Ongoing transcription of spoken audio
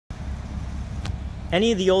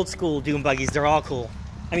Any of the old school dune buggies, they're all cool.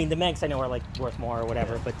 I mean, the Manx I know are like worth more or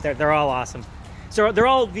whatever, but they're all awesome. So they're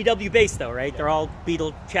all VW based though, right? They're all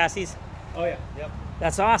Beetle chassis. Oh yeah, yep.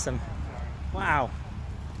 That's awesome. Wow.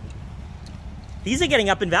 These are getting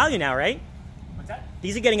up in value now, right? What's that?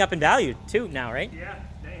 These are getting up in value too now, right? Yeah,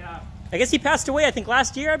 they have. I guess he passed away, I think,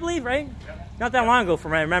 last year, I believe, right? Yep. Not that long ago,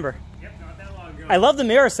 from what I remember. Yep, not that long ago. I love the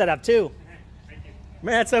mirror setup too. Thank you.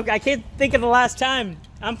 Man, that's okay. I can't think of the last time.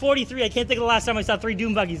 I'm 43. I can't think of the last time I saw 3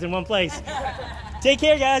 dune buggies in one place. Take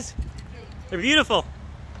care, guys. They're beautiful.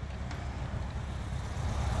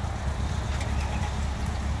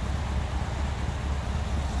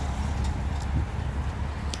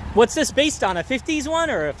 What's this based on? A 50s one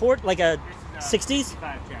or a Ford, like a 60s?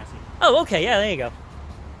 65 chassis. Oh, okay. Yeah, there you go.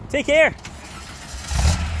 Take care.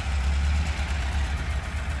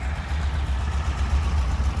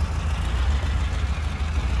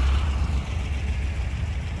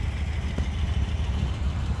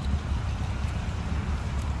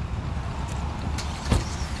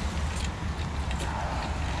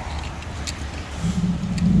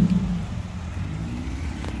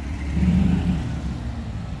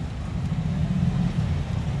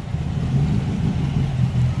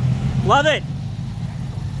 Love it.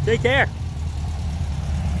 Take care.